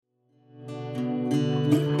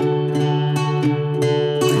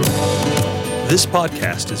This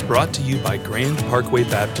podcast is brought to you by Grand Parkway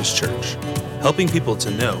Baptist Church, helping people to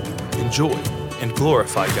know, enjoy, and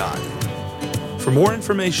glorify God. For more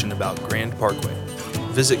information about Grand Parkway,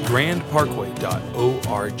 visit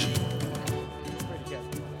grandparkway.org.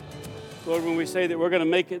 Lord, when we say that we're going to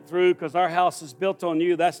make it through because our house is built on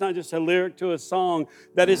you, that's not just a lyric to a song.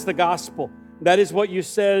 That is the gospel. That is what you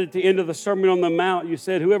said at the end of the Sermon on the Mount. You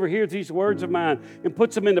said, whoever hears these words of mine and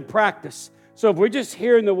puts them into practice. So if we're just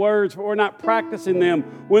hearing the words, but we're not practicing them,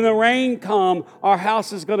 when the rain comes, our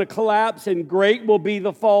house is going to collapse and great will be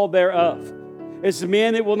the fall thereof. As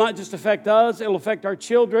men, it will not just affect us, it will affect our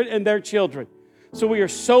children and their children. So we are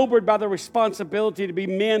sobered by the responsibility to be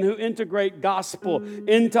men who integrate gospel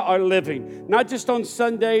into our living. Not just on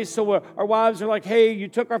Sundays, so our wives are like, hey, you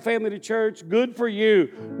took our family to church, good for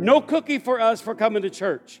you. No cookie for us for coming to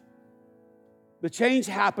church. The change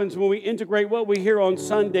happens when we integrate what we hear on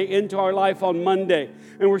Sunday into our life on Monday,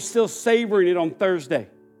 and we're still savoring it on Thursday.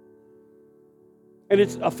 And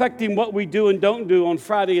it's affecting what we do and don't do on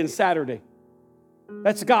Friday and Saturday.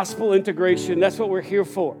 That's gospel integration. That's what we're here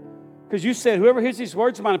for. Because you said, whoever hears these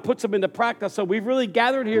words of mine and puts them into practice. So we've really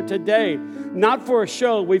gathered here today, not for a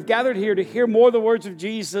show. We've gathered here to hear more of the words of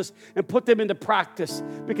Jesus and put them into practice.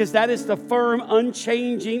 Because that is the firm,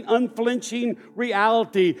 unchanging, unflinching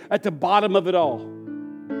reality at the bottom of it all.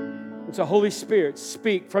 And so Holy Spirit,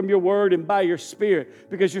 speak from your word and by your Spirit,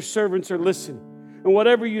 because your servants are listening. And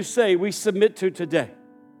whatever you say, we submit to today.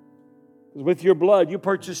 With your blood, you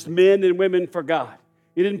purchased men and women for God.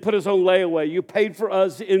 You didn't put us on layaway. You paid for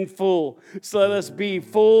us in full. So let us be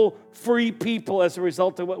full, free people as a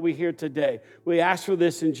result of what we hear today. We ask for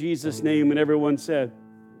this in Jesus' name, and everyone said,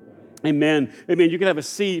 amen. Amen. You can have a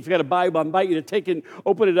seat. If you got a Bible, I invite you to take and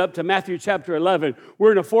open it up to Matthew chapter 11.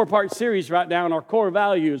 We're in a 4-part series right now on our core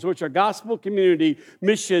values, which are gospel, community,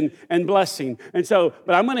 mission, and blessing. And so,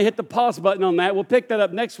 but I'm going to hit the pause button on that. We'll pick that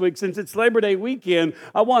up next week. Since it's Labor Day weekend,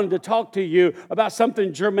 I wanted to talk to you about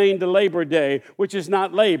something germane to Labor Day, which is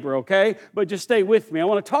not labor, okay? But just stay with me. I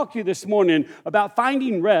want to talk to you this morning about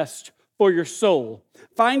finding rest for your soul.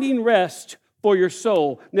 Finding rest for your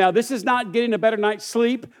soul. Now, this is not getting a better night's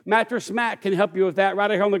sleep. Mattress Mac can help you with that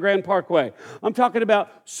right here on the Grand Parkway. I'm talking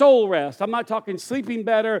about soul rest. I'm not talking sleeping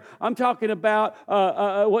better. I'm talking about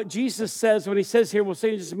what Jesus says when he says here, we'll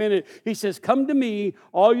see in just a minute, he says, come to me,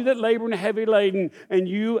 all you that labor and are heavy laden,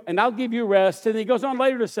 and I'll give you rest. And he goes on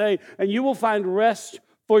later to say, and you will find rest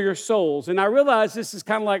for your souls. And I realize this is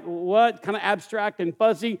kind of like, what? Kind of abstract and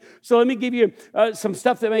fuzzy. So let me give you some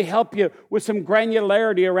stuff that may help you with some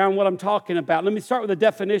granularity around what I'm talking about. Let me start with a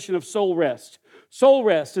definition of soul rest. Soul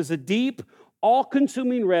rest is a deep,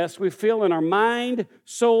 all-consuming rest we feel in our mind,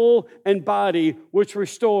 soul, and body, which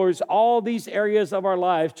restores all these areas of our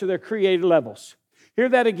lives to their created levels. Hear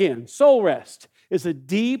that again. Soul rest is a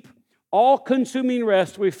deep, all-consuming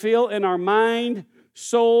rest we feel in our mind,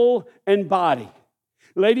 soul, and body.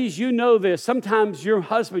 Ladies, you know this. Sometimes your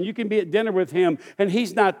husband, you can be at dinner with him and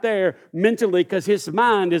he's not there mentally because his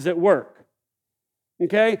mind is at work.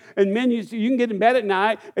 Okay? And men, you can get in bed at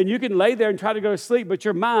night and you can lay there and try to go to sleep, but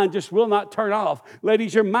your mind just will not turn off.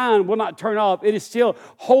 Ladies, your mind will not turn off. It is still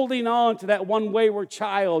holding on to that one wayward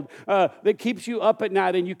child that keeps you up at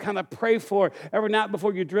night and you kind of pray for every night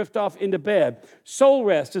before you drift off into bed. Soul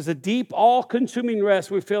rest is a deep, all-consuming rest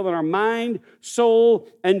we feel in our mind, soul,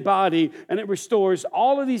 and body, and it restores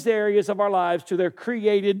all of these areas of our lives to their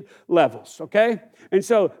created levels, okay? And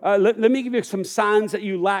so let me give you some signs that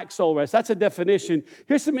you lack soul rest. That's a definition.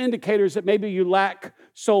 Here's some indicators that maybe you lack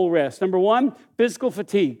soul rest. Number one, physical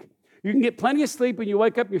fatigue. You can get plenty of sleep and you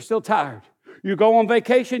wake up and you're still tired. You go on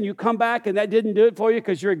vacation, you come back, and that didn't do it for you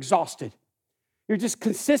because you're exhausted. You're just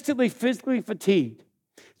consistently physically fatigued.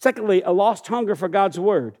 Secondly, a lost hunger for God's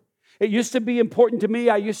word. It used to be important to me.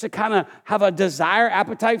 I used to kind of have a desire,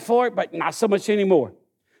 appetite for it, but not so much anymore.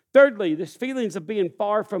 Thirdly, there's feelings of being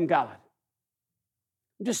far from God.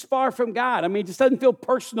 Just far from God. I mean, it just doesn't feel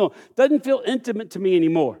personal, doesn't feel intimate to me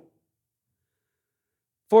anymore.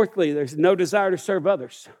 Fourthly, there's no desire to serve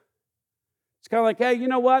others. It's kind of like, hey, you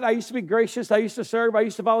know what? I used to be gracious, I used to serve, I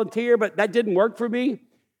used to volunteer, but that didn't work for me.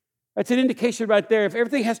 That's an indication right there. If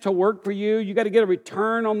everything has to work for you, you got to get a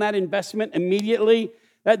return on that investment immediately.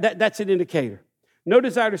 That's an indicator. No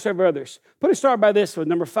desire to serve others. Put a star by this one.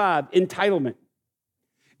 Number 5, entitlement.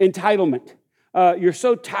 Entitlement. You're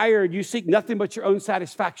so tired, you seek nothing but your own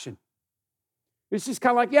satisfaction. It's just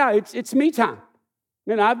kind of like, yeah, it's me time.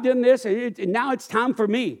 And I've done this, and now it's time for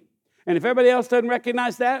me. And if everybody else doesn't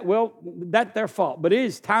recognize that, well, that's their fault. But it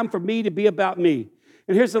is time for me to be about me.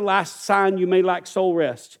 And here's the last sign you may lack soul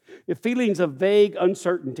rest. The feelings of vague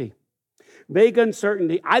uncertainty. Vague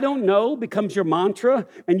uncertainty. I don't know becomes your mantra,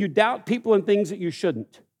 and you doubt people and things that you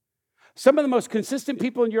shouldn't. Some of the most consistent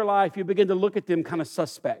people in your life, you begin to look at them kind of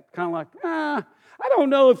suspect, kind of like, I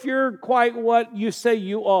don't know if you're quite what you say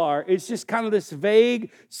you are. It's just kind of this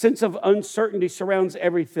vague sense of uncertainty surrounds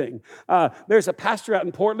everything. There's a pastor out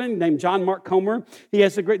in Portland named John Mark Comer. He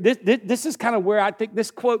has a great, this is kind of where I think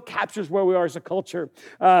this quote captures where we are as a culture,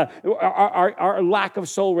 our lack of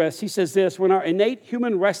soul rest. He says this: when our innate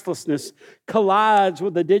human restlessness collides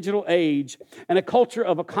with the digital age and a culture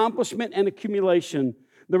of accomplishment and accumulation,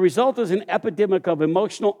 the result is an epidemic of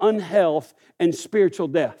emotional unhealth and spiritual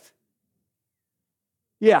death.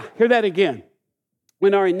 Yeah, hear that again.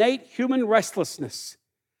 When our innate human restlessness,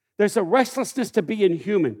 there's a restlessness to being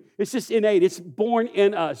human. It's just innate. It's born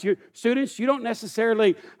in us. Students, you don't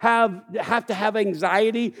necessarily have to have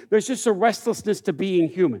anxiety. There's just a restlessness to being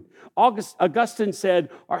human. Augustine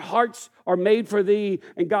said, our hearts are made for thee,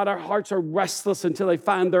 and God, our hearts are restless until they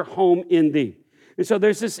find their home in thee. And so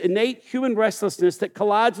there's this innate human restlessness that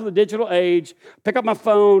collides with the digital age. Pick up my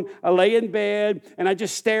phone, I lay in bed, and I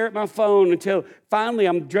just stare at my phone until finally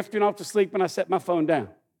I'm drifting off to sleep and I set my phone down.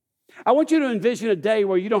 I want you to envision a day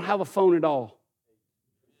where you don't have a phone at all,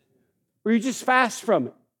 where you just fast from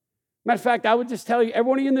it. Matter of fact, I would just tell you,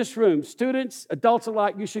 everyone in this room, students, adults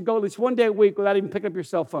alike, you should go at least one day a week without even picking up your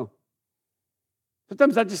cell phone.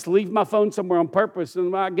 Sometimes I just leave my phone somewhere on purpose,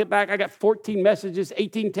 and when I get back, I got 14 messages,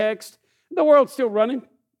 18 texts. The world's still running.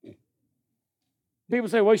 People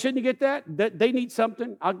say, well, shouldn't you get that? They need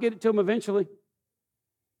something. I'll get it to them eventually.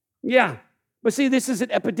 Yeah. But see, this is an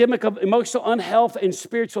epidemic of emotional unhealth and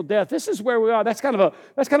spiritual death. This is where we are. That's kind of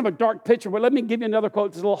a dark picture. But let me give you another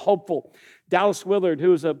quote that's a little hopeful. Dallas Willard,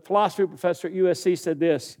 who was a philosophy professor at USC, said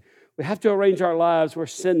this: we have to arrange our lives where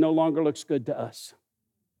sin no longer looks good to us.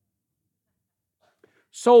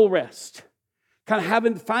 Soul rest. Kind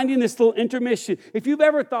of finding this little intermission. If you've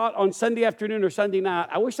ever thought on Sunday afternoon or Sunday night,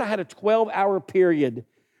 I wish I had a 12-hour period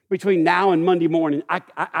between now and Monday morning,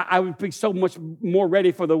 I would be so much more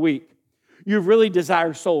ready for the week. You really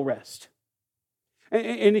desire soul rest.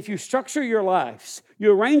 And if you structure your lives,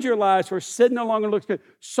 you arrange your lives where sin no longer looks good,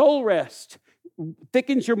 soul rest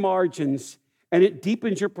thickens your margins and it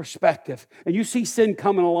deepens your perspective. And you see sin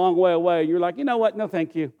coming a long way away. And you're like, you know what? No,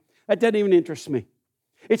 thank you. That doesn't even interest me.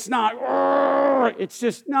 It's not, it's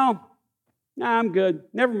just, no, I'm good.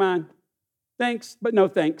 Never mind. Thanks, but no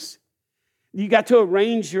thanks. You got to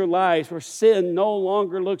arrange your lives where sin no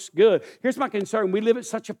longer looks good. Here's my concern. We live at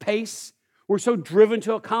such a pace. We're so driven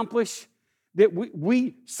to accomplish that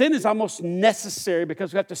sin is almost necessary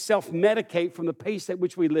because we have to self-medicate from the pace at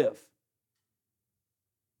which we live.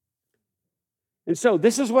 And so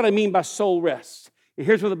this is what I mean by soul rest. And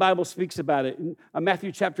here's where the Bible speaks about it. In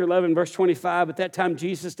Matthew chapter 11, verse 25, at that time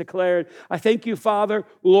Jesus declared, I thank you, Father,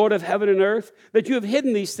 Lord of heaven and earth, that you have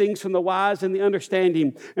hidden these things from the wise and the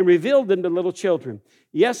understanding and revealed them to little children.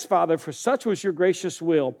 Yes, Father, for such was your gracious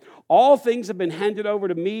will. All things have been handed over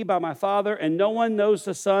to me by my Father, and no one knows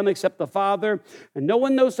the Son except the Father, and no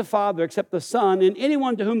one knows the Father except the Son, and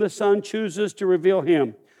anyone to whom the Son chooses to reveal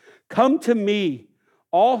him. Come to me,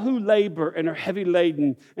 all who labor and are heavy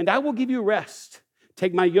laden, and I will give you rest.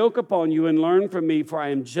 Take my yoke upon you and learn from me, for I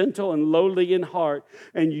am gentle and lowly in heart,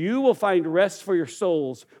 and you will find rest for your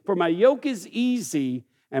souls. For my yoke is easy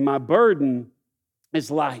and my burden is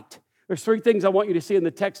light. There's three things I want you to see in the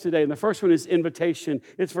text today, and the first one is invitation.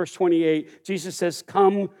 It's verse 28. Jesus says,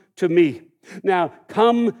 come to me. Now,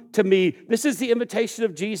 come to me. This is the invitation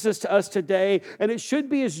of Jesus to us today, and it should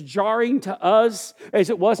be as jarring to us as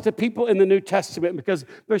it was to people in the New Testament, because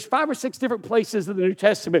there's 5 or 6 different places in the New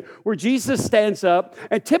Testament where Jesus stands up,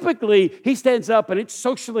 and typically he stands up and it's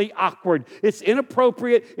socially awkward. It's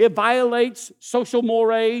inappropriate. It violates social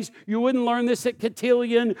mores. You wouldn't learn this at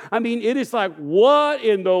Cotillion. I mean, it is like, what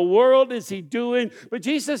in the world is he doing? But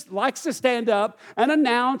Jesus likes to stand up and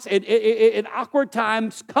announce at awkward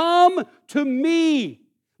times, come to me.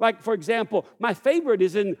 Like, for example, my favorite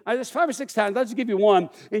is there's 5 or 6 times. I'll just give you one.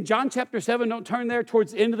 In John chapter 7, don't turn there,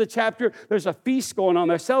 towards the end of the chapter, there's a feast going on.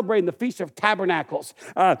 They're celebrating the Feast of Tabernacles.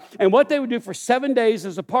 And what they would do for 7 days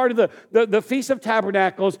as a part of the Feast of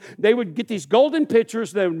Tabernacles, they would get these golden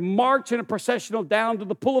pitchers. They would march in a processional down to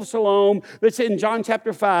the Pool of Siloam that's in John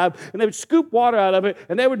chapter 5. And they would scoop water out of it,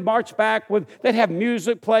 and they would march back they'd have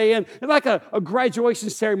music playing. It's like a graduation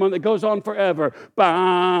ceremony that goes on forever.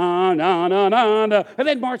 And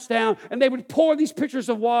they'd march march down, and they would pour these pitchers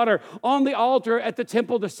of water on the altar at the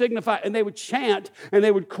temple to signify, and they would chant, and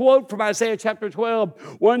they would quote from Isaiah chapter 12,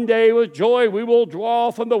 "One day with joy we will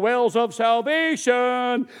draw from the wells of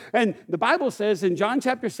salvation." And the Bible says in John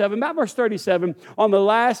chapter 7, about verse 37, on the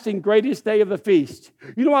last and greatest day of the feast.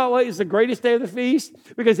 You know why it's the greatest day of the feast?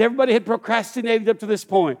 Because everybody had procrastinated up to this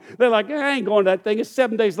point. They're like, I ain't going to that thing. It's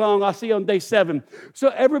 7 days long. I'll see you on day 7. So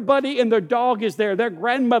everybody and their dog is there. Their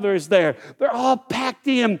grandmother is there. They're all packed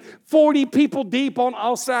in, 40 people deep on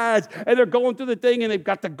all sides. And they're going through the thing, and they've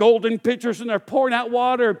got the golden pitchers, and they're pouring out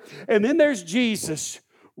water. And then there's Jesus.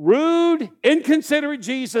 Rude, inconsiderate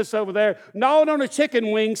Jesus over there, gnawing on a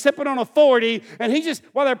chicken wing, sipping on a 40, and he just,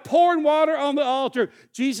 while they're pouring water on the altar,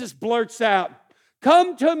 Jesus blurts out,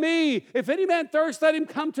 "Come to me. If any man thirst, let him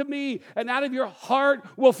come to me, and out of your heart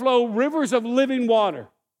will flow rivers of living water."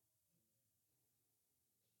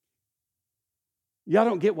 Y'all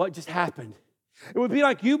don't get what just happened. It would be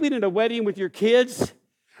like you being at a wedding with your kids,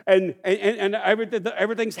 and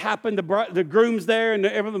everything's happened. The groom's there, and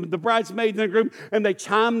the bridesmaids and the groom, and they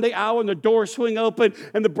chime the hour, and the doors swing open,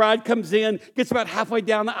 and the bride comes in, gets about halfway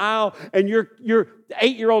down the aisle, and your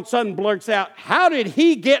 8-year-old son blurts out, "How did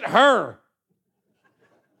he get her?"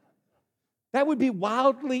 That would be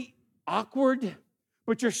wildly awkward,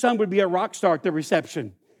 but your son would be a rock star at the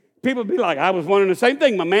reception. People would be like, "I was wondering the same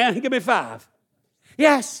thing, my man. Give me 5.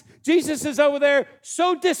 Yes, Jesus is over there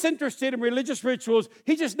so disinterested in religious rituals,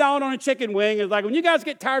 he just gnawed on a chicken wing. It's like, when you guys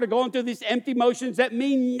get tired of going through these empty motions that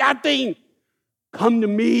mean nothing, come to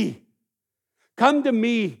me. Come to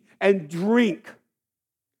me and drink.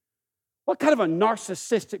 What kind of a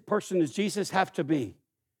narcissistic person does Jesus have to be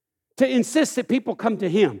to insist that people come to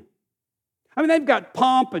him? I mean, they've got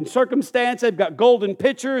pomp and circumstance. They've got golden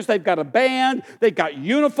pitchers. They've got a band. They've got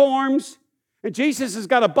uniforms. And Jesus has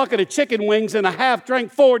got a bucket of chicken wings and a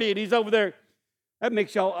half-drank 40, and he's over there. That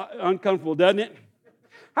makes y'all uncomfortable, doesn't it?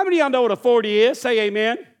 How many of y'all know what a 40 is? Say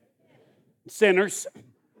amen. Sinners.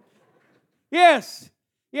 Yes.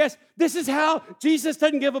 Yes. This is how Jesus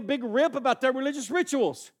doesn't give a big rip about their religious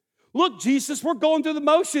rituals. Look, Jesus, we're going through the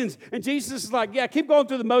motions. And Jesus is like, yeah, keep going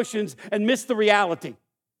through the motions and miss the reality.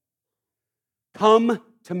 Come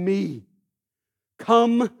to me.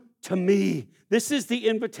 Come to me. This is the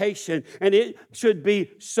invitation, and it should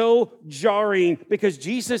be so jarring because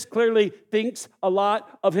Jesus clearly thinks a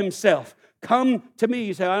lot of himself. Come to me.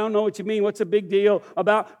 You say, I don't know what you mean. What's the big deal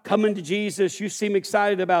about coming to Jesus? You seem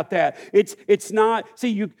excited about that. It's not. See,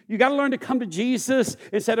 you got to learn to come to Jesus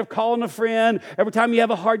instead of calling a friend every time you have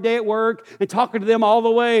a hard day at work and talking to them all the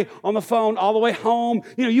way on the phone, all the way home.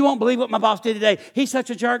 You know, you won't believe what my boss did today. He's such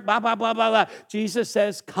a jerk, blah, blah, blah, blah, blah. Jesus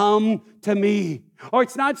says, come to me. Or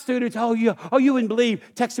it's not students, you wouldn't believe,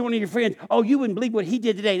 texting one of your friends, you wouldn't believe what he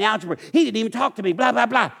did today in algebra. He didn't even talk to me, blah, blah,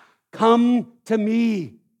 blah. Come to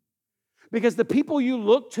me. Because the people you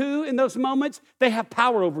look to in those moments, they have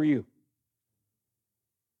power over you.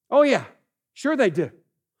 Oh yeah, sure they do.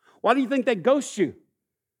 Why do you think they ghost you?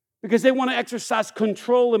 Because they want to exercise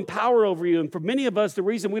control and power over you. And for many of us, the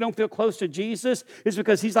reason we don't feel close to Jesus is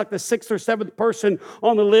because he's like the 6th or 7th person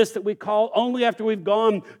on the list that we call only after we've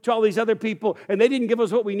gone to all these other people and they didn't give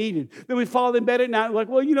us what we needed. Then we fall in bed at night like,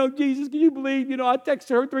 well, Jesus, can you believe, I texted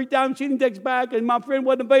her 3 times, she didn't text back, and my friend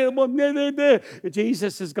wasn't available. And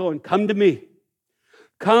Jesus is going, come to me.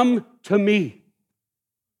 Come to me.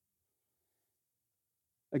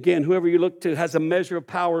 Again, whoever you look to has a measure of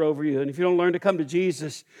power over you. And if you don't learn to come to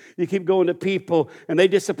Jesus, you keep going to people and they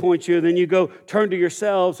disappoint you. And then you go turn to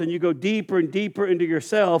yourselves and you go deeper and deeper into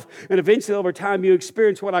yourself. And eventually over time you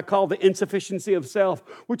experience what I call the insufficiency of self,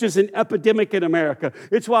 which is an epidemic in America.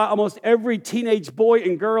 It's why almost every teenage boy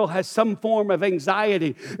and girl has some form of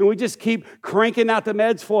anxiety. And we just keep cranking out the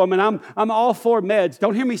meds for them. And I'm all for meds.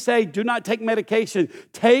 Don't hear me say do not take medication.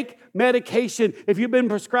 Take medication. If you've been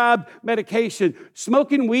prescribed medication,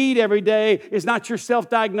 smoking weed every day is not your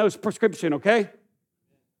self-diagnosed prescription, okay?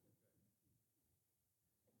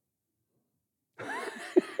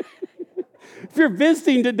 If you're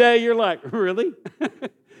visiting today, you're like, really?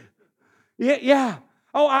 Yeah.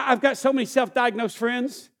 Oh, I've got so many self-diagnosed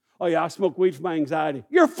friends. Oh, yeah, I smoke weed for my anxiety.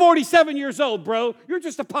 You're 47 years old, bro. You're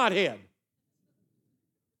just a pothead.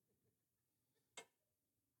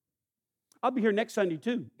 I'll be here next Sunday,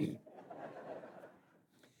 too.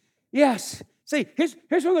 Yes. See, here's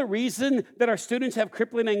one of the reasons that our students have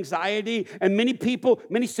crippling anxiety, and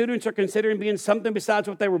many students are considering being something besides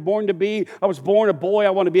what they were born to be. I was born a boy,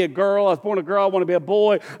 I want to be a girl. I was born a girl, I want to be a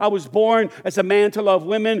boy. I was born as a man to love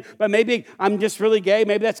women, but maybe I'm just really gay.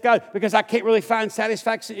 Maybe that's God, because I can't really find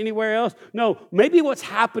satisfaction anywhere else. No, maybe what's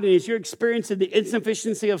happening is you're experiencing the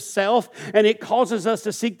insufficiency of self, and it causes us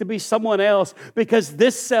to seek to be someone else because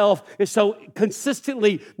this self is so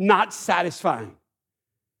consistently not satisfying.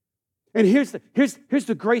 And here's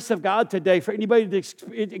the grace of God today for anybody that's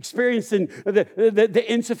experiencing the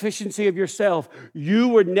insufficiency of yourself. You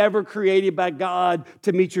were never created by God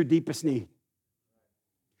to meet your deepest need.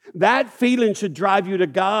 That feeling should drive you to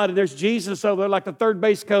God. And there's Jesus over there like the third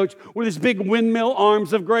base coach with his big windmill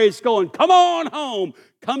arms of grace going, come on home,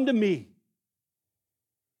 come to me.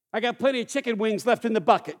 I got plenty of chicken wings left in the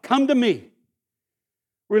bucket. Come to me.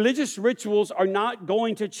 Religious rituals are not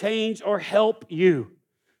going to change or help you.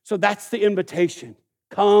 So that's the invitation.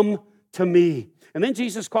 Come to me. And then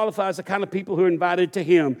Jesus qualifies the kind of people who are invited to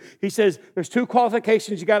him. He says there's two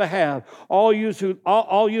qualifications you got to have. All you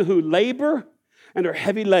who labor and are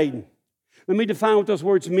heavy laden. Let me define what those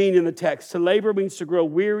words mean in the text. To labor means to grow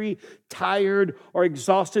weary, tired, or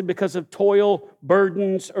exhausted because of toil,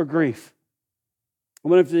 burdens, or grief. I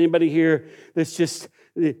wonder if there's anybody here that's just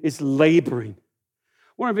is laboring.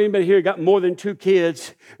 I wonder if anybody here got more than 2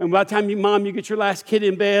 kids, and by the time you get your last kid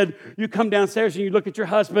in bed, you come downstairs and you look at your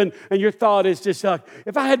husband, and your thought is just,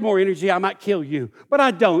 if I had more energy, I might kill you. But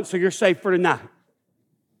I don't, so you're safe for tonight.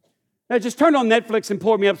 Now just turn on Netflix and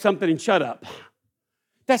pour me up something and shut up.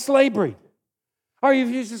 That's laboring. Or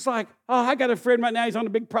you're just like, I got a friend right now, he's on a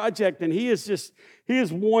big project, and he is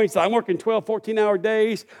worn. So I'm working 12, 14-hour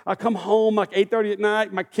days. I come home like 8:30 at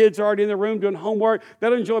night. My kids are already in the room doing homework. They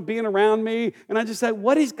don't enjoy being around me. And I just say,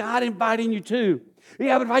 what is God inviting you to?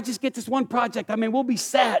 Yeah, but if I just get this one project, we'll be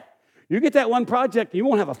set. You get that one project, you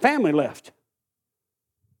won't have a family left.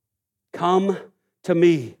 Come to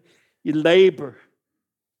me. You labor.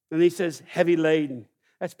 And he says, heavy laden.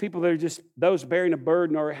 That's people that are just those bearing a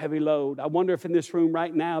burden or a heavy load. I wonder if in this room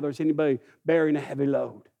right now there's anybody bearing a heavy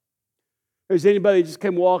load. There's anybody just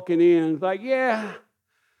came walking in like, yeah,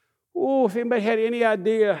 if anybody had any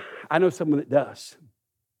idea, I know someone that does.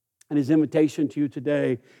 And his invitation to you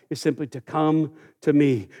today is simply to come to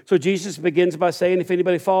me. So Jesus begins by saying, if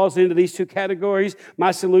anybody falls into these 2 categories,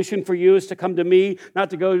 my solution for you is to come to me, not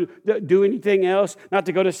to go do anything else, not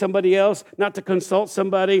to go to somebody else, not to consult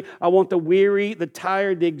somebody. I want the weary, the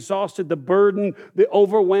tired, the exhausted, the burdened, the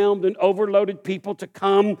overwhelmed and overloaded people to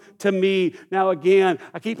come to me. Now again,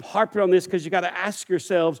 I keep harping on this because you got to ask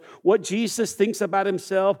yourselves what Jesus thinks about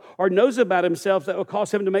himself or knows about himself that will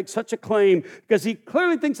cause him to make such a claim, because he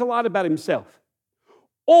clearly thinks a lot about himself.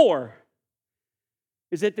 Or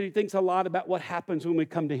is it that he thinks a lot about what happens when we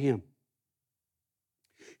come to him?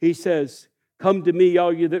 He says, come to me,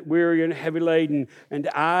 all you that weary and heavy laden, and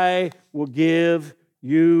I will give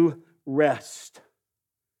you rest.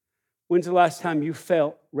 When's the last time you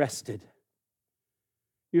felt rested?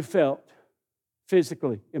 You felt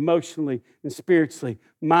physically, emotionally, and spiritually,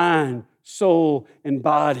 mind, soul, and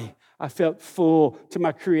body. I felt full to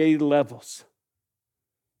my created levels.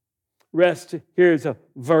 Rest, here's a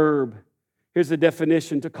verb. Here's the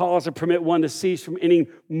definition: to cause or permit one to cease from any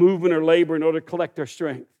movement or labor in order to collect their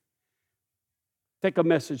strength. Take a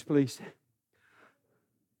message, please.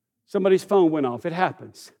 Somebody's phone went off. It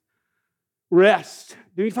happens. Rest.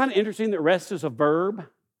 Do you find it interesting that rest is a verb?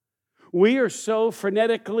 We are so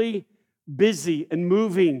frenetically busy and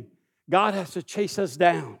moving, God has to chase us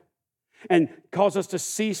down and cause us to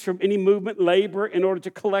cease from any movement, labor, in order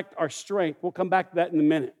to collect our strength. We'll come back to that in a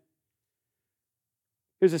minute.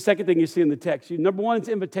 Here's the second thing you see in the text. Number 1 is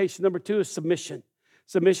invitation. Number 2 is submission.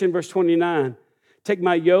 Submission, verse 29. Take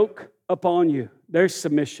my yoke upon you. There's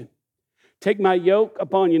submission. Take my yoke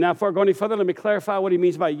upon you. Now, before I go any further, let me clarify what he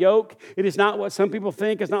means by yoke. It is not what some people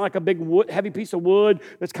think. It's not like a big heavy piece of wood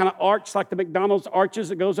that's kind of arched like the McDonald's arches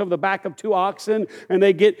that goes over the back of 2 oxen and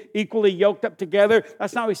they get equally yoked up together.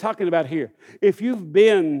 That's not what he's talking about here. If you've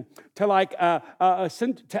been to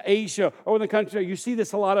to Asia or in the country, you see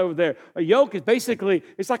this a lot over there. A yoke is basically,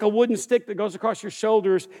 it's like a wooden stick that goes across your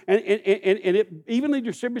shoulders and it evenly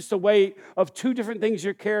distributes the weight of 2 different things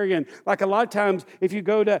you're carrying. Like a lot of times, if you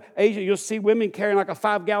go to Asia, you'll see women carrying like a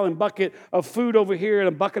 5-gallon bucket of food over here and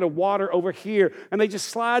a bucket of water over here. And they just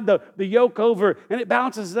slide the yoke over and it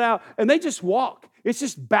balances it out. And they just walk. It's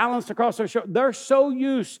just balanced across their shoulder. They're so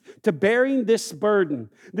used to bearing this burden.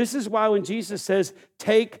 This is why when Jesus says,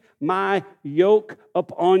 take my yoke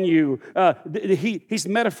upon you, he's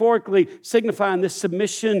metaphorically signifying this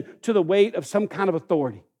submission to the weight of some kind of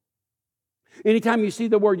authority. Anytime you see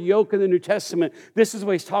the word yoke in the New Testament, this is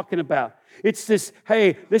what he's talking about. It's this,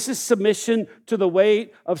 hey, this is submission to the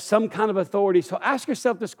weight of some kind of authority. So ask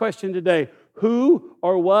yourself this question today. Who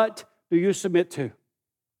or what do you submit to?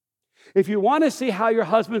 If you want to see how your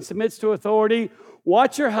husband submits to authority,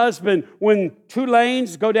 watch your husband when 2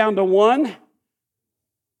 lanes go down to 1.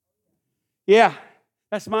 Yeah,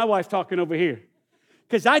 that's my wife talking over here.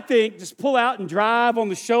 Because I think just pull out and drive on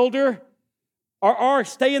the shoulder or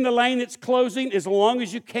stay in the lane that's closing as long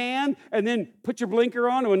as you can and then put your blinker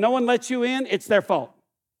on, and when no one lets you in, it's their fault.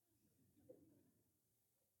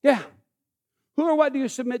 Yeah. Who or what do you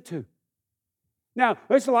submit to? Now,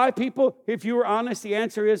 there's a lot of people, if you were honest, the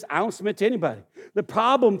answer is, I don't submit to anybody. The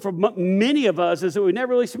problem for many of us is that we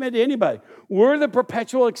never really submit to anybody. We're the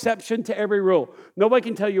perpetual exception to every rule. Nobody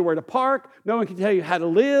can tell you where to park. No one can tell you how to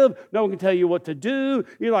live. No one can tell you what to do.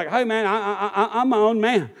 You're like, hey, man, I'm my own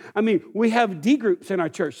man. I mean, we have D groups in our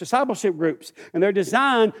church, discipleship groups, and they're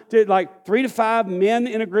designed to like 3 to 5 men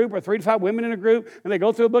in a group or 3 to 5 women in a group, and they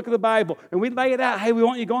go through a book of the Bible. And we lay it out, hey, we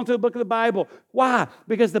want you going through a book of the Bible. Why?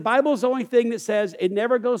 Because the Bible is the only thing that says it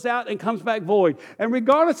never goes out and comes back void. And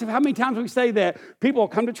regardless of how many times we say that, people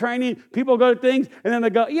come to training, people go to things, and then they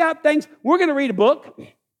go, yeah, thanks, we're going to read a book.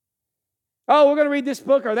 Oh, we're going to read this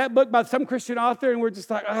book or that book by some Christian author, and we're just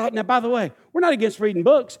like, oh, now, by the way, we're not against reading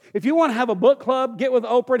books. If you want to have a book club, get with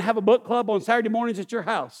Oprah and have a book club on Saturday mornings at your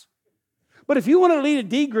house. But if you want to lead a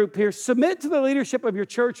D group here, submit to the leadership of your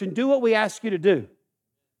church and do what we ask you to do.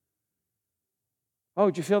 Oh,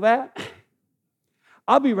 did you feel that?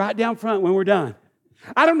 I'll be right down front when we're done.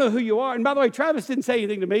 I don't know who you are. And by the way, Travis didn't say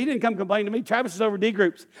anything to me. He didn't come complain to me. Travis is over D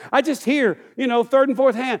groups. I just hear, third and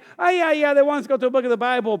fourth hand. Oh, yeah, they want us to go to a book of the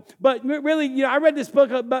Bible. But really, I read this book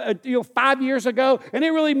about, 5 years ago, and it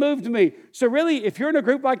really moved me. So really, if you're in a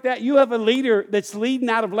group like that, you have a leader that's leading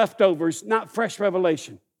out of leftovers, not fresh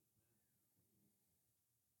revelation.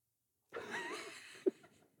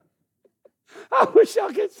 I wish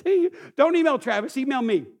I could see you. Don't email Travis. Email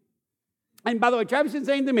me. And by the way, Travis didn't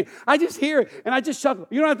say anything to me. I just hear it, and I just chuckle.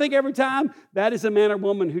 You know what I think every time? That is a man or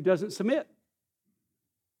woman who doesn't submit.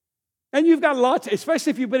 And you've got lots, especially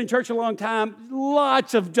if you've been in church a long time,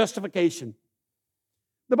 lots of justification.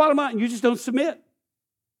 The bottom line, you just don't submit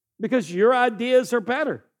because your ideas are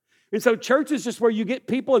better. And so church is just where you get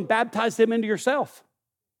people and baptize them into yourself.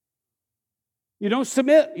 You don't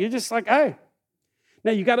submit. You're just like, hey. Now,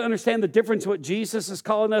 you got to understand the difference what Jesus is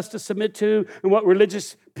calling us to submit to and what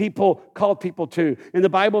religious people call people to. In the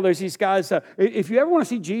Bible, there's these guys. If you ever want to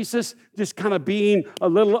see Jesus just kind of being a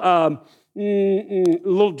little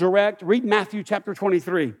direct, read Matthew chapter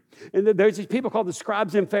 23. And there's these people called the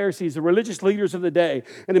scribes and Pharisees, the religious leaders of the day.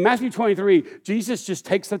 And in Matthew 23, Jesus just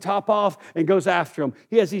takes the top off and goes after them.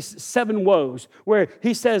 He has these 7 woes where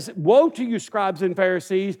he says, woe to you scribes and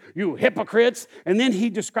Pharisees, you hypocrites. And then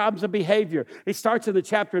he describes the behavior. He starts in the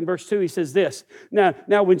chapter in verse 2. He says this. Now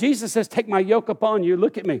when Jesus says, take my yoke upon you,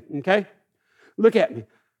 look at me, okay? Look at me.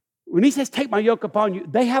 When he says, take my yoke upon you,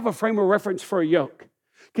 they have a frame of reference for a yoke.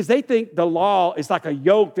 Because they think the law is like a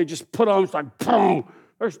yoke they just put on. It's like, boom.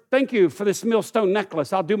 Thank you for this millstone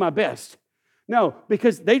necklace. I'll do my best. No,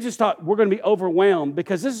 because they just thought we're going to be overwhelmed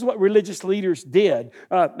because this is what religious leaders did.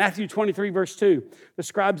 Matthew 23, verse 2, the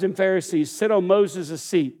scribes and Pharisees sit on Moses'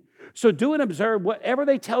 seat. So do and observe whatever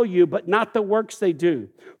they tell you, but not the works they do.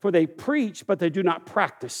 For they preach, but they do not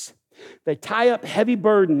practice. They tie up heavy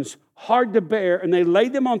burdens, hard to bear, and they lay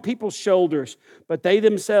them on people's shoulders, but they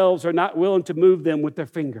themselves are not willing to move them with their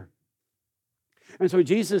finger. And so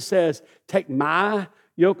Jesus says, take my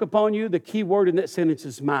yoke upon you. The key word in that sentence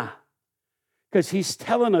is my. Because he's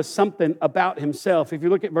telling us something about himself. If you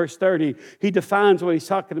look at verse 30, he defines what he's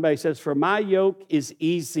talking about. He says, for my yoke is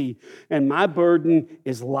easy and my burden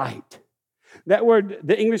is light. That word,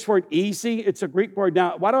 the English word easy, it's a Greek word.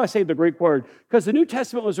 Now, why do I say the Greek word? Because the New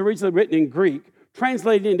Testament was originally written in Greek,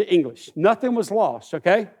 translated into English. Nothing was lost,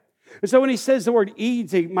 okay? And so when he says the word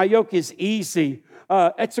easy, my yoke is easy,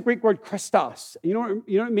 it's the Greek word Christos. You know what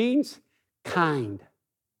it means? Kind.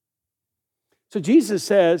 So Jesus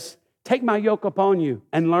says, take my yoke upon you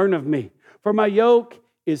and learn of me. For my yoke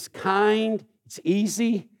is kind, it's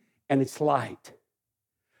easy, and it's light.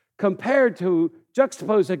 Compared to,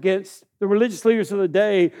 juxtaposed against the religious leaders of the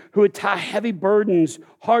day who would tie heavy burdens,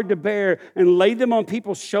 hard to bear, and lay them on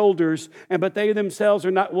people's shoulders, but they themselves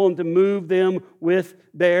are not willing to move them with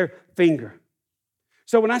their finger.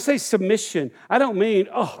 So when I say submission, I don't mean,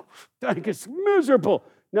 oh, it's miserable.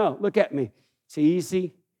 No, look at me. It's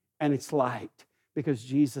easy and it's light because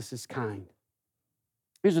Jesus is kind.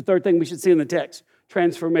 Here's the third thing we should see in the text,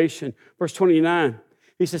 transformation. Verse 29,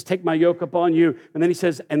 he says, take my yoke upon you. And then he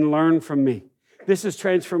says, and learn from me. This is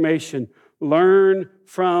transformation. learn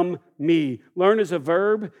from me. Learn is a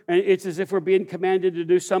verb, and it's as if we're being commanded to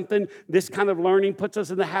do something. This kind of learning puts us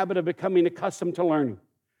in the habit of becoming accustomed to learning.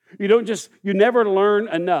 You never learn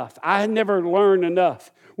enough. I never learn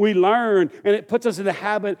enough. We learn, and it puts us in the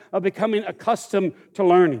habit of becoming accustomed to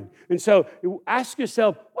learning. And so ask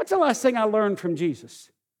yourself, what's the last thing I learned from Jesus?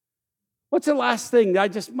 What's the last thing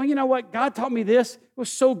that you know what? God taught me this. It was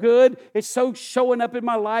so good. It's so showing up in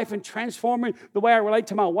my life and transforming the way I relate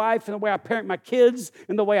to my wife and the way I parent my kids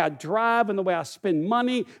and the way I drive and the way I spend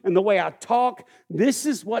money and the way I talk. This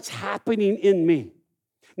is what's happening in me.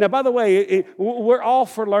 Now, by the way, we're all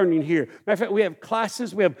for learning here. Matter of fact, we have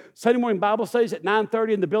classes. We have Sunday morning Bible studies at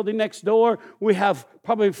 9:30 in the building next door. We have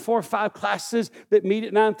probably 4 or 5 classes that meet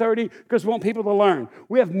at 9:30 because we want people to learn.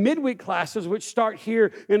 We have midweek classes which start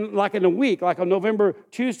here in a week, like on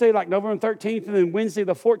Tuesday, like November 13th, and then Wednesday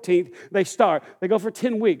the 14th, they start. They go for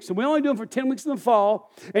 10 weeks. And we only do them for 10 weeks in the fall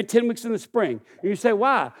and 10 weeks in the spring. And you say,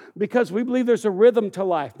 why? Because we believe there's a rhythm to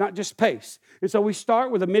life, not just pace. And so we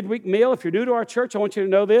start with a midweek meal. If you're new to our church, I want you to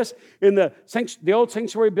know this. In the old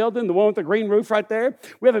sanctuary building, the one with the green roof right there,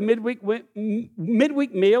 we have a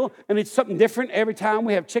midweek meal, and it's something different every time.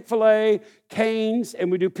 We have Chick-fil-A, Cane's,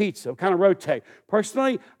 and we do pizza. We kind of rotate.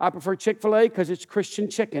 Personally, I prefer Chick-fil-A because it's Christian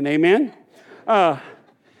chicken. Amen? And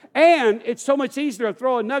it's so much easier to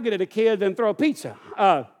throw a nugget at a kid than throw a pizza.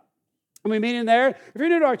 We meet in there. If you're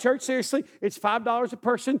new to our church, seriously, it's $5 a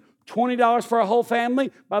person, $20 for a whole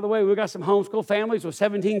family. By the way, we've got some homeschool families with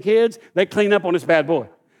 17 kids. They clean up on this bad boy.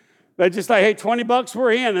 They're just like, hey, $20,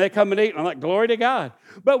 we're in. And they come and eat. And I'm like, glory to God.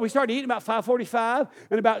 But we start eating about 5:45.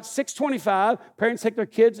 And about 6:25, parents take their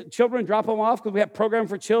children, drop them off because we have program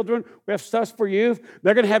for children. We have stuff for youth.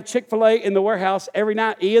 They're going to have Chick-fil-A in the warehouse every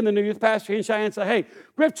night. Ian, the new youth pastor in Cheyenne, say, hey,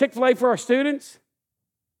 we have Chick-fil-A for our students.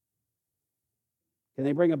 Can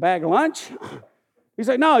they bring a bag of lunch? He's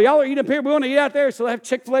like, no, y'all are eating up here. We want to eat out there, so they have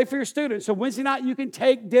Chick-fil-A for your students. So Wednesday night, you can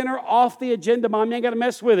take dinner off the agenda, Mom. You ain't got to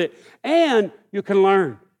mess with it. And you can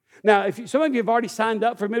learn. Now, some of you have already signed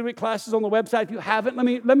up for midweek classes on the website. If you haven't,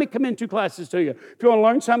 let me commend 2 classes to you. If you want to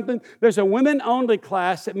learn something, there's a women-only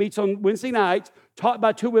class that meets on Wednesday nights, taught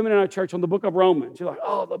by 2 women in our church on the book of Romans. You're like,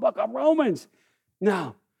 oh, the book of Romans.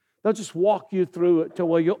 No, they'll just walk you through it to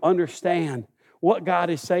where you'll understand what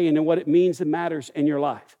God is saying and what it means and matters in your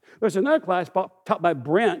life. There's another class taught by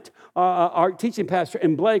Brent, our teaching pastor,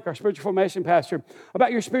 and Blake, our spiritual formation pastor,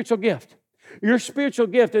 about your spiritual gift. Your spiritual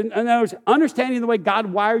gift, and in other words, understanding the way God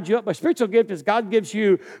wired you up. My spiritual gift is God gives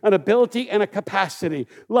you an ability and a capacity.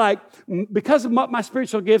 Like, because of what my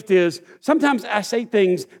spiritual gift is, sometimes I say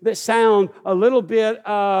things that sound a little bit,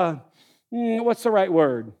 what's the right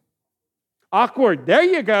word? Awkward. There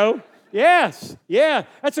you go. Yes. Yeah,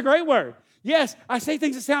 that's a great word. Yes, I say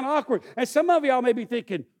things that sound awkward. And some of y'all may be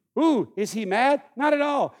thinking, ooh, is he mad? Not at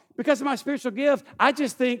all. Because of my spiritual gift, I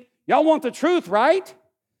just think, y'all want the truth, right?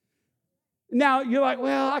 Now, you're like,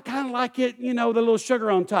 well, I kind of like it, the little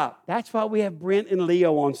sugar on top. That's why we have Brent and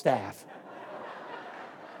Leo on staff.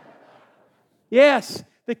 Yes,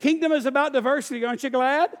 the kingdom is about diversity. Aren't you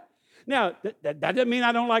glad? Now, that doesn't mean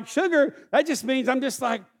I don't like sugar. That just means I'm just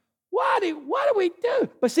like, what do we do?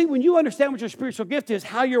 But see, when you understand what your spiritual gift is,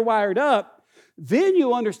 how you're wired up, then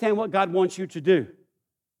you understand what God wants you to do.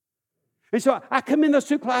 And so I commend those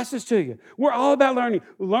 2 classes to you. We're all about learning.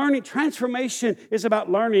 Learning, transformation is about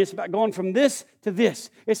learning. It's about going from this to this.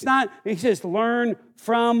 It's not, he says, learn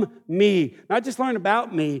from me. Not just learn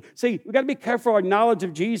about me. See, we've got to be careful. Our knowledge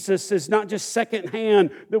of Jesus is not just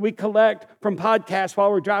secondhand that we collect from podcasts while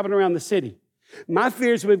we're driving around the city. My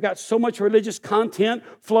fear is we've got so much religious content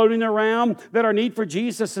floating around that our need for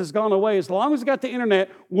Jesus has gone away. As long as we got the internet,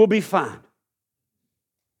 we'll be fine.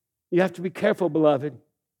 You have to be careful, beloved.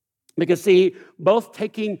 Because, see, both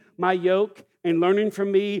taking my yoke and learning from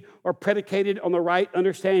me are predicated on the right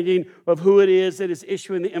understanding of who it is that is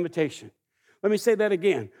issuing the invitation. Let me say that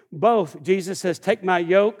again. Both, Jesus says, take my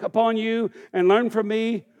yoke upon you and learn from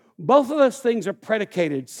me. Both of those things are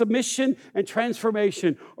predicated. Submission and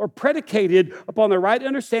transformation are predicated upon the right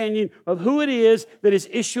understanding of who it is that is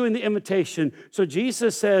issuing the invitation. So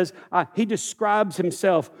Jesus says, he describes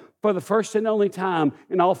himself for the first and only time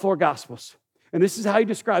in all 4 Gospels. And this is how he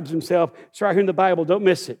describes himself. It's right here in the Bible. Don't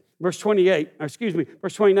miss it. Verse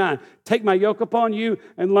 29. Take my yoke upon you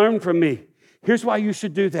and learn from me. Here's why you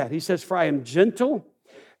should do that. He says, for I am gentle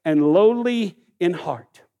and lowly in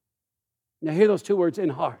heart. Now hear those 2 words, in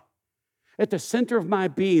heart. At the center of my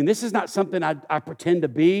being, this is not something I pretend to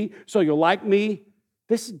be so you'll like me.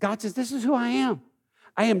 God says, this is who I am.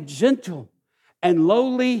 I am gentle and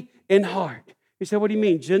lowly in heart. You say, what do you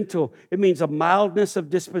mean, gentle? It means a mildness of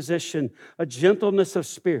disposition, a gentleness of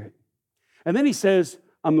spirit. And then he says,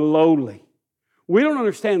 I'm lowly. We don't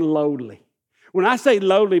understand lowly. When I say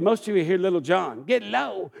lowly, most of you hear Little John. Get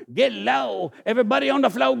low, get low. Everybody on the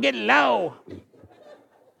floor, get low.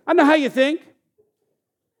 I know how you think.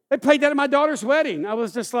 They played that at my daughter's wedding. I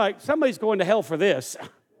was just like, somebody's going to hell for this.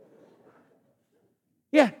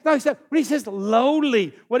 Yeah, when he says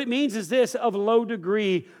lowly, what it means is this, of low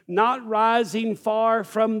degree, not rising far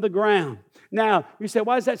from the ground. Now, you say,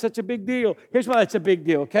 why is that such a big deal? Here's why that's a big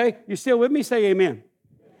deal, okay? You still with me? Say amen.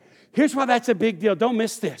 Here's why that's a big deal. Don't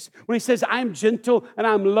miss this. When he says, I'm gentle and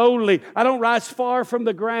I'm lowly, I don't rise far from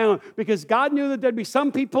the ground, because God knew that there'd be some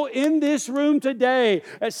people in this room today,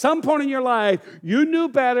 at some point in your life, you knew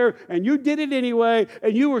better and you did it anyway,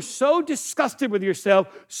 and you were so disgusted with yourself,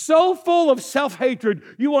 so full of self-hatred,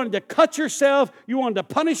 you wanted to cut yourself, you wanted to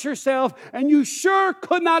punish yourself, and you sure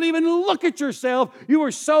could not even look at yourself. You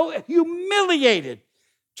were so humiliated.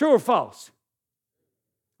 True or false?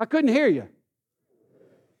 I couldn't hear you.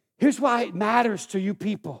 Here's why it matters to you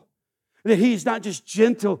people, that he's not just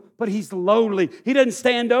gentle, but he's lowly. He doesn't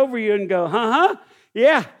stand over you and go,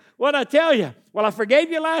 yeah, what'd I tell you? Well, I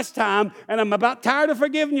forgave you last time, and I'm about tired of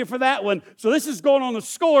forgiving you for that one, so this is going on the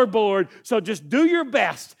scoreboard, so just do your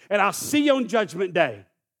best, and I'll see you on Judgment Day.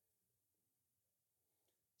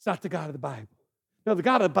 It's not the God of the Bible. No, the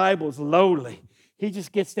God of the Bible is lowly. He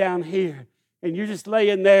just gets down here, and you're just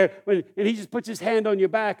laying there, and he just puts his hand on your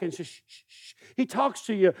back and says, shh, shh, shh. He talks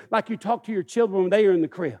to you like you talk to your children when they are in the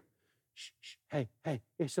crib. Shh, shh, hey,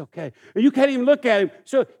 it's okay. And you can't even look at him.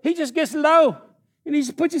 So he just gets low, and he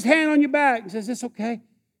just puts his hand on your back and says, it's okay.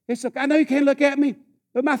 It's okay. I know you can't look at me,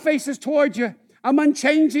 but my face is towards you. I'm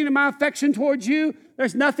unchanging in my affection towards you.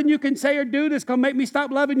 There's nothing you can say or do that's going to make me stop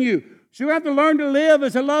loving you. So you have to learn to live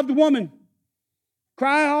as a loved woman.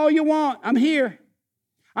 Cry all you want. I'm here.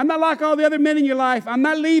 I'm not like all the other men in your life. I'm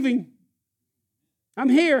not leaving. I'm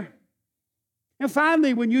here. And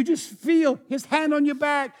finally, when you just feel his hand on your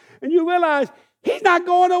back and you realize he's not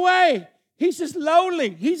going away. He's just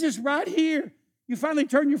lowly. He's just right here. You finally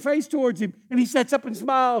turn your face towards him, and he sits up and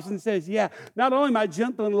smiles and says, yeah, not only am I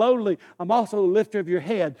gentle and lowly, I'm also the lifter of your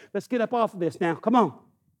head. Let's get up off of this now. Come on.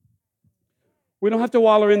 We don't have to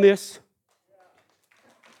wallow in this.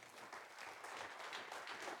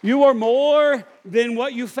 You are more than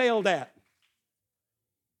what you failed at.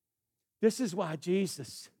 This is why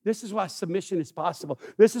submission is possible.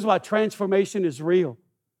 This is why transformation is real.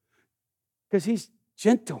 Because he's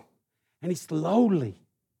gentle and he's lowly.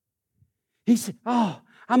 He's,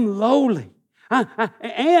 I'm lowly.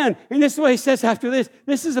 And this is what he says after this.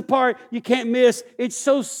 This is a part you can't miss. It's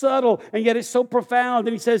so subtle and yet it's so profound.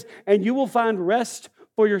 And he says, and you will find rest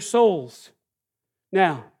for your souls.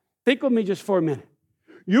 Now, think with me just for a minute.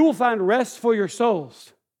 You will find rest for your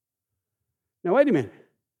souls. Now, wait a minute.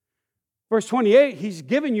 Verse 28, he's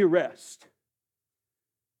giving you rest.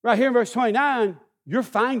 Right here in verse 29, you're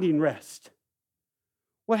finding rest.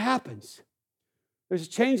 What happens? There's a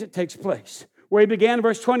change that takes place. Where he began in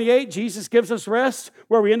verse 28, Jesus gives us rest.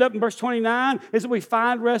 Where we end up in verse 29 is that we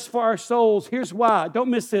find rest for our souls. Here's why. Don't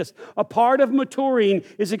miss this. A part of maturing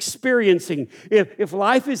is experiencing. If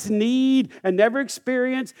life is need and never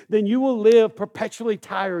experience, then you will live perpetually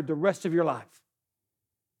tired the rest of your life.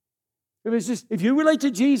 If you relate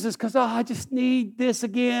to Jesus because, I just need this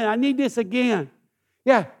again. I need this again.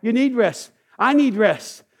 Yeah, you need rest. I need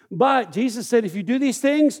rest. But Jesus said, if you do these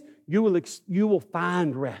things, you will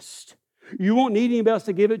find rest. You won't need anybody else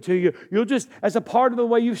to give it to you. You'll just, as a part of the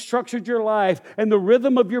way you've structured your life and the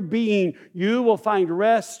rhythm of your being, you will find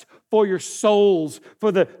rest for your souls,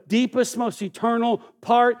 for the deepest, most eternal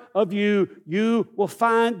part of you. You will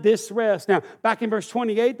find this rest. Now, back in verse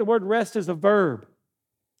 28, the word rest is a verb.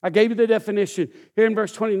 I gave you the definition. Here in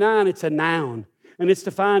verse 29, it's a noun, and it's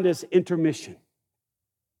defined as intermission.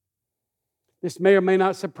 This may or may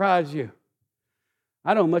not surprise you.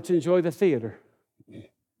 I don't much enjoy the theater.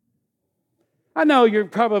 I know you're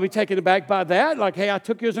probably taken aback by that, like, hey, I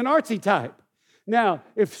took you as an artsy type. Now,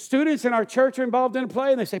 if students in our church are involved in a play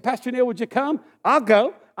and they say, Pastor Neil, would you come? I'll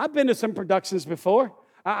go. I've been to some productions before.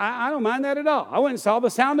 I don't mind that at all. I went and saw The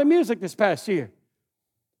Sound of Music this past year.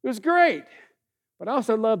 It was great. But I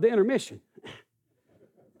also love the intermission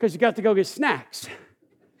because you got to go get snacks.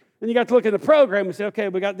 And you got to look at the program and say, okay,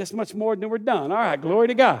 we got this much more than we're done. All right, glory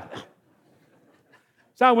to God.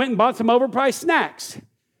 So I went and bought some overpriced snacks.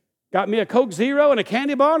 Got me a Coke Zero and a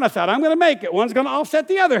candy bar, and I thought, I'm going to make it. One's going to offset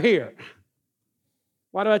the other here.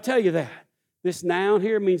 Why do I tell you that? This noun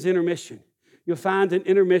here means intermission. You'll find an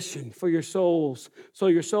intermission for your souls so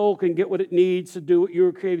your soul can get what it needs to do what you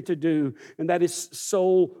were created to do, and that is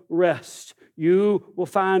soul rest. You will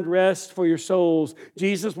find rest for your souls.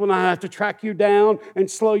 Jesus will not have to track you down and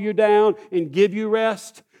slow you down and give you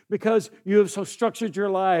rest, because you have so structured your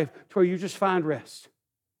life to where you just find rest.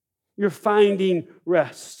 You're finding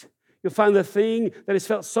rest. You'll find the thing that has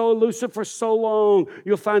felt so elusive for so long.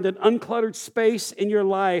 You'll find an uncluttered space in your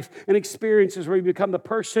life and experiences where you become the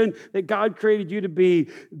person that God created you to be.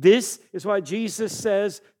 This is why Jesus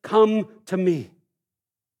says, come to me.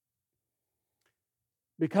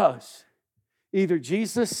 Because either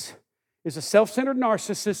Jesus is a self-centered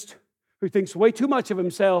narcissist who thinks way too much of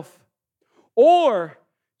himself, or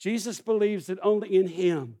Jesus believes that only in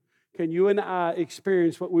him can you and I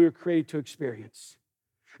experience what we were created to experience.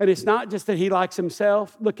 And it's not just that he likes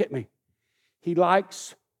himself. Look at me. He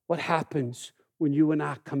likes what happens when you and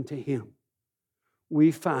I come to him.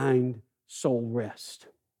 We find soul rest.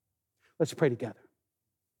 Let's pray together.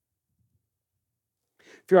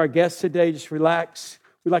 If you're our guest today, just relax.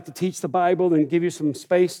 We'd like to teach the Bible and give you some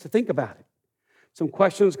space to think about it. Some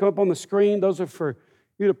questions come up on the screen. Those are for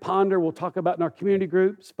you to ponder. We'll talk about in our community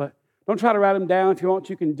groups, but don't try to write them down. If you want,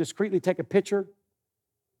 you can discreetly take a picture.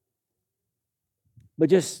 But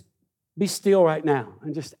just be still right now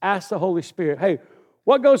and just ask the Holy Spirit, hey,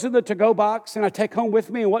 what goes in the to-go box and I take home with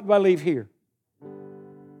me, and what do I leave here?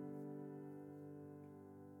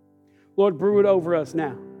 Lord, brew it over us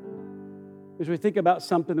now as we think about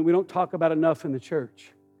something that we don't talk about enough in the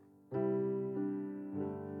church.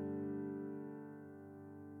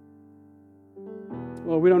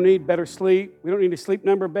 Well, we don't need better sleep. We don't need a sleep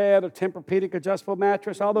number bed, a Tempur-Pedic adjustable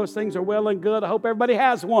mattress. All those things are well and good. I hope everybody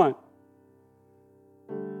has one.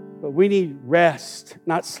 But we need rest,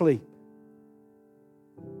 not sleep.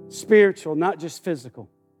 Spiritual, not just physical.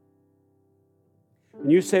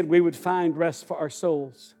 And you said we would find rest for our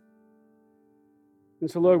souls.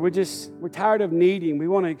 And so, Lord, we're tired of needing. We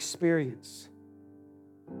want to experience.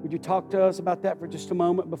 Would you talk to us about that for just a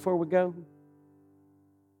moment before we go?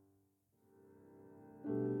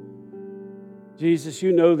 Jesus,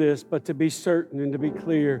 you know this, but to be certain and to be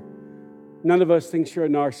clear, none of us thinks you're a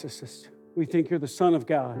narcissist. We think you're the Son of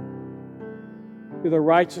God. You're the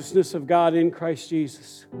righteousness of God in Christ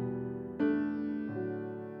Jesus.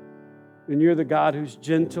 And you're the God who's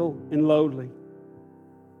gentle and lowly.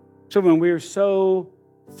 So when we are so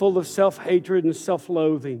full of self-hatred and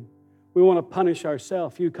self-loathing, we want to punish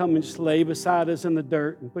ourselves. You come and just lay beside us in the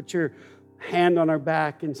dirt and put your hand on our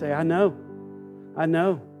back and say, I know, I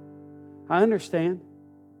understand.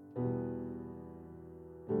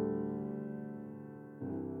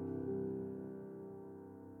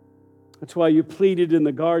 That's why you pleaded in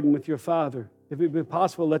the garden with your Father, if it be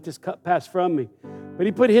possible, let this cup pass from me. But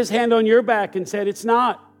he put his hand on your back and said, it's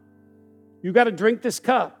not. You got to drink this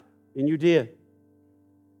cup. And you did.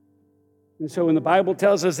 And so when the Bible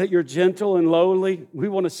tells us that you're gentle and lowly, we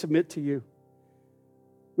want to submit to you.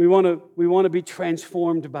 We want to be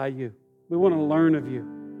transformed by you. We want to learn of you.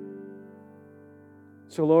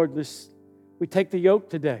 So Lord, we take the yoke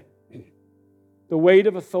today, the weight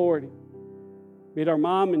of authority, be it our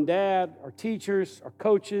mom and dad, our teachers, our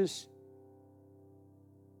coaches.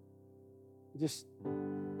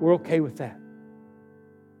 We're okay with that.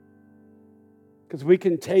 Because we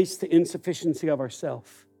can taste the insufficiency of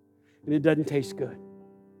ourselves, and it doesn't taste good.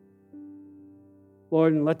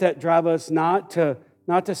 Lord, and let that drive us not to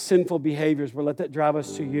sinful behaviors, but let that drive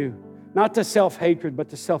us to you. Not to self-hatred, but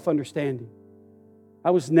to self-understanding.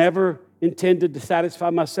 I was never intended to satisfy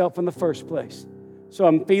myself in the first place. So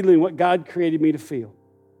I'm feeling what God created me to feel.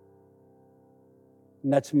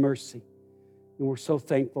 And that's mercy. And we're so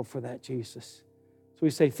thankful for that, Jesus. So we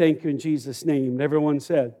say thank you in Jesus' name. And everyone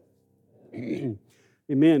said,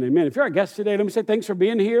 Amen. Amen. If you're our guest today, let me say thanks for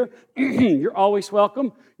being here. You're always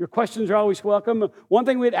welcome. Your questions are always welcome. One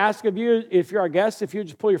thing we'd ask of you, if you're our guest, if you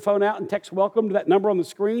just pull your phone out and text welcome to that number on the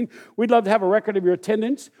screen. We'd love to have a record of your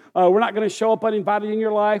attendance. We're not going to show up uninvited in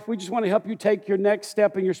your life. We just want to help you take your next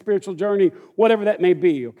step in your spiritual journey, whatever that may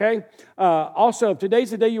be, okay? Also, if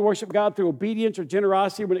today's the day you worship God through obedience or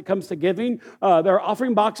generosity when it comes to giving, there are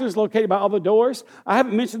offering boxes located by all the doors. I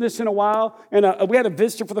haven't mentioned this in a while, and we had a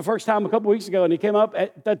visitor for the first time a couple weeks ago, and he came up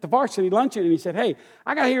at the varsity luncheon, and he said, hey,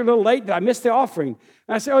 I got here a little late. Did I miss the offering?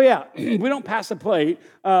 And I said, oh, yeah, we don't pass a plate.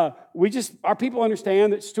 Our people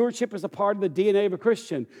understand that stewardship is a part of the DNA of a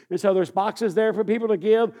Christian. And so there's boxes there for people to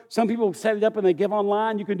give. Some people set it up and they give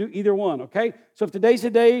online. You can do either one, okay? So if today's the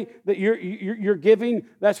day that you're giving,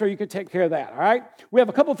 that's where you can take care of that, all right? We have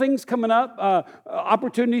a couple things coming up,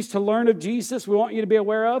 opportunities to learn of Jesus we want you to be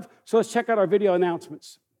aware of. So let's check out our video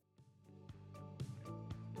announcements.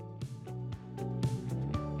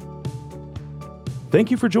 Thank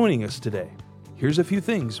you for joining us today. Here's a few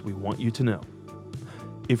things we want you to know.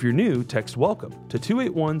 If you're new, text WELCOME to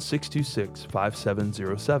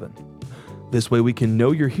 281-626-5707. This way we can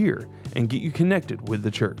know you're here and get you connected with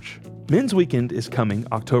the church. Men's Weekend is coming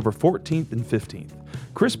October 14th and 15th.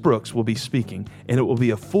 Chris Brooks will be speaking, and it will be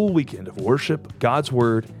a full weekend of worship, God's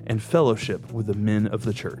Word, and fellowship with the men of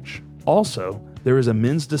the church. Also, there is a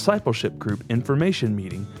men's discipleship group information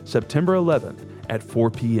meeting September 11th at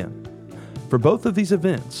 4 p.m. For both of these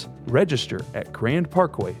events, register at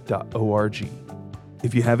grandparkway.org.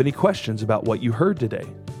 If you have any questions about what you heard today,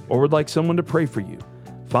 or would like someone to pray for you,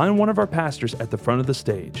 find one of our pastors at the front of the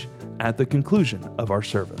stage at the conclusion of our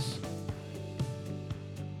service.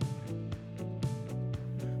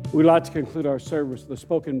 We'd like to conclude our service with a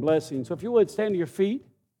spoken blessing. So if you would, stand to your feet.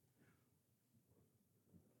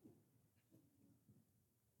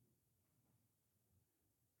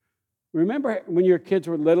 Remember when your kids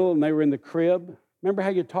were little and they were in the crib? Remember how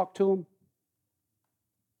you talked to them?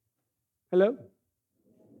 Hello?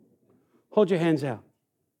 Hold your hands out.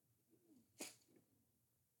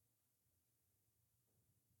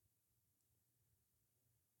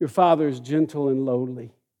 Your Father is gentle and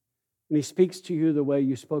lowly, and He speaks to you the way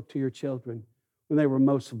you spoke to your children when they were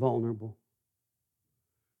most vulnerable.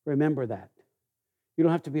 Remember that. You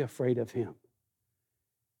don't have to be afraid of Him.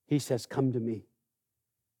 He says, come to me.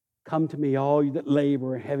 Come to me, all you that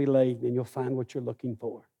labor and heavy laden, and you'll find what you're looking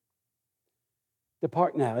for.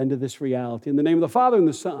 Depart now into this reality. In the name of the Father, and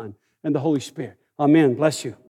the Son, and the Holy Spirit. Amen. Bless you.